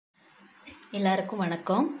எல்லாருக்கும்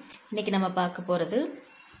வணக்கம். இன்றைக்கி நம்ம பார்க்க போகிறது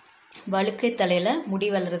வழுக்கை தலையில் முடி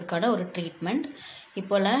வளர்கிறதுக்கான ஒரு ட்ரீட்மெண்ட்.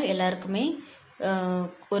 இப்போலாம் எல்லாருக்குமே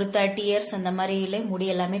ஒரு 30 இயர்ஸ் அந்த மாதிரியிலே முடி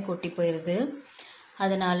எல்லாமே கொட்டி போயிடுது.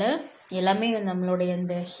 அதனால் எல்லாமே நம்மளுடைய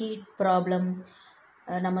இந்த ஹீட் ப்ராப்ளம்,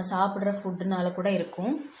 நம்ம சாப்பிட்ற ஃபுட்டுனால கூட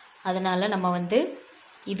இருக்கும். அதனால் நம்ம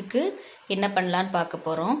இதுக்கு என்ன பண்ணலான்னு பார்க்க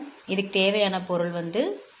போகிறோம். இதுக்கு தேவையான பொருள்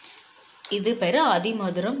இது பேர்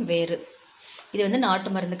அதிமதுரம் வேறு. இது நாட்டு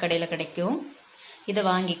மருந்து கடையில் கிடைக்கும். இதை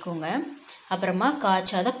வாங்கிக்கோங்க. அப்புறமா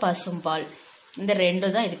காய்ச்சாத பசும்பால், இந்த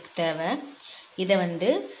 2 தான் இதுக்கு தேவை. இதை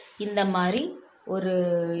இந்த மாதிரி ஒரு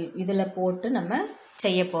இதில் போட்டு நம்ம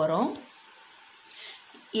செய்ய போகிறோம்.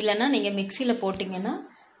 இல்லைன்னா நீங்கள் மிக்சியில் போட்டிங்கன்னா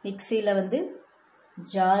மிக்சியில்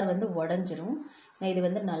ஜார் உடஞ்சிரும்.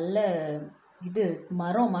 இது நல்ல இது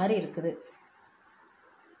மரம் மாதிரி இருக்குது.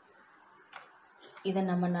 இதை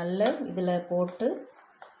நம்ம நல்ல இதில் போட்டு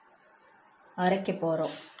அரைக்க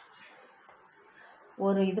போகிறோம்.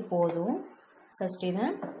 ஒரு இது போதும். ஃபஸ்ட் இதை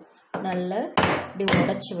நல்லா இப்படி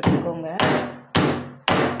உடைச்சி விட்டுக்கோங்க.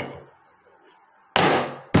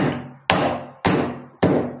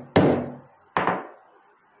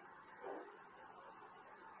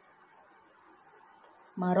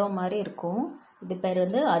 மரம் மாதிரி இருக்கும். இது பேர்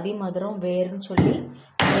அதிமதுரம் வேறுன்னு சொல்லி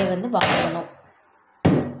இதை வாங்கணும்.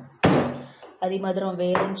 அதிமதுரம்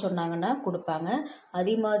வேறுன்னு சொன்னாங்கன்னா கொடுப்பாங்க.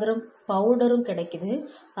 அதிமதுரம் பவுடரும் கிடைக்குது.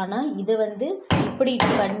 ஆனால் இதை இப்படி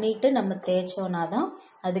பண்ணிட்டு நம்ம தேய்ச்சோன்னா தான்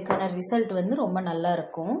அதுக்கான ரிசல்ட் ரொம்ப நல்லா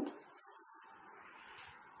இருக்கும்.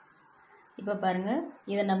 இப்போ பாருங்கள்,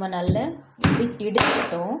 இதை நம்ம நல்லா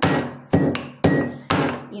இடிச்சிட்டோம்.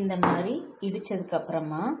 இந்த மாதிரி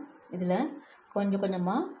இடித்ததுக்கப்புறமா இதில் கொஞ்சம்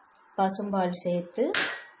கொஞ்சமாக பசும்பால் சேர்த்து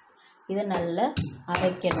இதை நல்லா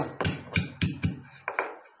அரைக்கணும்.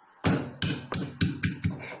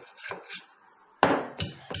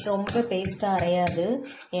 ரொம்ப பேஸ்ட்டாக அரையாது.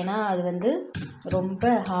 ஏன்னா அது ரொம்ப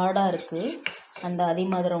ஹார்டாக இருக்குது அந்த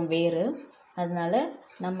அதிமதுரம் வேறு. அதனால்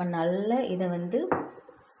நம்ம நல்ல இதை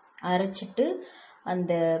அரைச்சிட்டு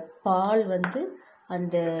அந்த பால்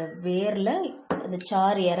அந்த வேரில் அந்த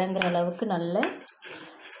சாறு இறங்குற அளவுக்கு நல்லா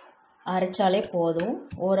அரைச்சாலே போதும்.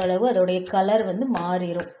 ஓரளவு அதோடைய கலர்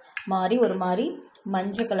மாறிடும். மாறி ஒரு மாதிரி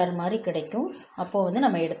மஞ்சள் கலர் மாதிரி கிடைக்கும். அப்போது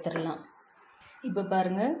நம்ம எடுத்துடலாம். இப்போ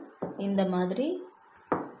பாருங்கள், இந்த மாதிரி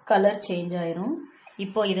கலர் சேஞ்ச் ஆயிரும்.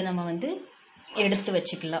 இப்போ இதை நம்ம எடுத்து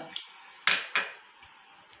வச்சுக்கலாம்.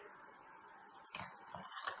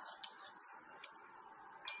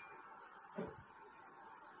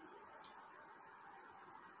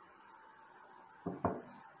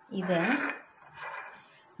 இதை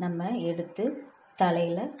நம்ம எடுத்து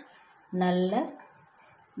தலையில் நல்ல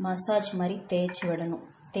மசாஜ் மாதிரி தேய்ச்சி விடணும்.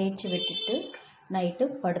 தேய்ச்சி விட்டுட்டு நைட்டு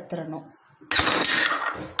படுத்துடணும்.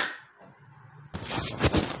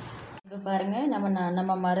 இப்போ பாருங்கள்,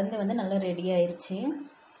 நம்ம மருந்து நல்லா ரெடி ஆயிடுச்சு.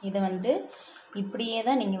 இதை இப்படியே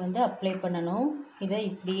தான் நீங்கள் அப்ளை பண்ணணும். இதை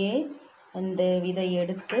இப்படியே இதை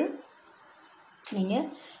எடுத்து நீங்கள்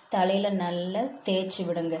தலையில் நல்லா தேய்ச்சி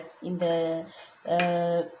விடுங்க. இந்த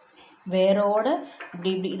வேரோட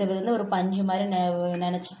இப்படி இதை ஒரு பஞ்சு மாதிரி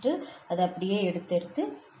நினச்சிட்டு அதை அப்படியே எடுத்து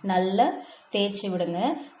நல்லா தேய்ச்சி விடுங்க.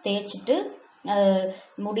 தேய்ச்சிட்டு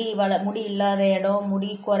முடி இல்லாத இடம், முடி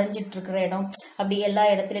குறைஞ்சிட்ருக்கிற இடம், அப்படி எல்லா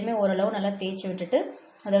இடத்துலையுமே ஓரளவு நல்லா தேய்ச்சி விட்டுட்டு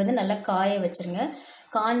அதை நல்லா காய வச்சுருங்க.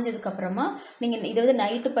 காஞ்சதுக்கப்புறமா நீங்கள் இதை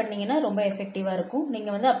நைட்டு பண்ணிங்கன்னா ரொம்ப எஃபெக்டிவாக இருக்கும்.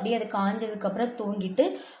 நீங்கள் அப்படியே அது காஞ்சதுக்கப்புறம் தூங்கிட்டு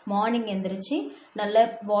மார்னிங் எந்திரிச்சு நல்லா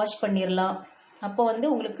வாஷ் பண்ணிடலாம். அப்போ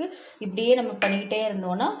உங்களுக்கு இப்படியே நம்ம பண்ணிக்கிட்டே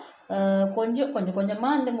இருந்தோன்னா கொஞ்சம்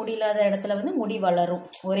கொஞ்சமாக அந்த முடி இல்லாத இடத்துல முடி வளரும்.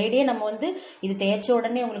 ஒரேடியே நம்ம இது தேய்ச்ச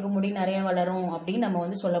உடனே உங்களுக்கு முடி நிறையா வளரும் அப்படின்னு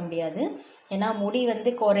நம்ம சொல்ல முடியாது. ஏன்னா முடி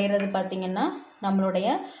குறையிறது பார்த்திங்கன்னா நம்மளுடைய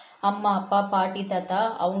அம்மா, அப்பா, பாட்டி, தாத்தா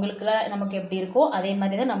அவங்களுக்குலாம் நமக்கு எப்படி இருக்கோ அதே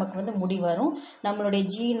மாதிரி தான் நமக்கு முடி வரும். நம்மளுடைய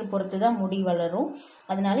ஜீன் பொறுத்து தான் முடி வளரும்.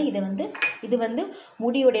 அதனால் இது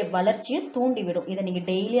முடியுடைய வளர்ச்சியை தூண்டிவிடும். இதை நீங்கள்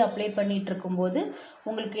டெய்லி அப்ளை பண்ணிகிட்டு இருக்கும்போது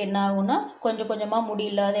உங்களுக்கு என்ன ஆகும்னா கொஞ்சம் கொஞ்சமாக முடி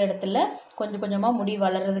இல்லாத இடத்துல கொஞ்சம் கொஞ்சமாக முடி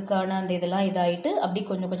வளர்கிறதுக்கான அந்த இதெல்லாம் இதாகிட்டு அப்படி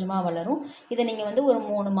கொஞ்சம் கொஞ்சமாக வளரும். இதை நீங்கள் ஒரு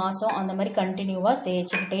 3 மாதம் அந்த மாதிரி கண்டினியூவாக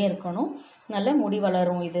தேய்ச்சிக்கிட்டே இருக்கணும். நல்ல முடி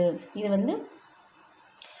வளரும். இது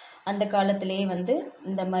அந்த காலத்திலேயே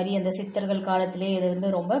இந்த மாதிரி அந்த சித்தர்கள் காலத்திலே இதை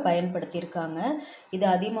ரொம்ப பயன்படுத்தியிருக்காங்க. இது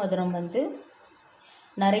அதிமதுரம்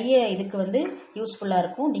நிறைய இதுக்கு யூஸ்ஃபுல்லாக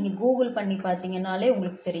இருக்கும். நீங்கள் கூகுள் பண்ணி பார்த்தீங்கன்னாலே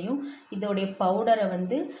உங்களுக்கு தெரியும். இதோடைய பவுடரை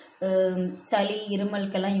சளி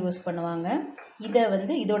இருமலுக்கெல்லாம் யூஸ் பண்ணுவாங்க. இதை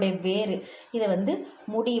இதோடைய வேறு இதை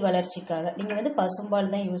முடி வளர்ச்சிக்காக நீங்கள்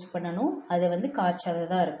பசும்பால் தான் யூஸ் பண்ணணும். அதை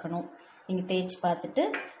காய்ச்சாததாக இருக்கணும். நீங்கள் தேய்ச்சி பார்த்துட்டு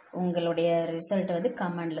உங்களுடைய ரிசல்ட்டை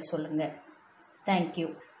கமெண்டில் சொல்லுங்கள். தேங்க்யூ.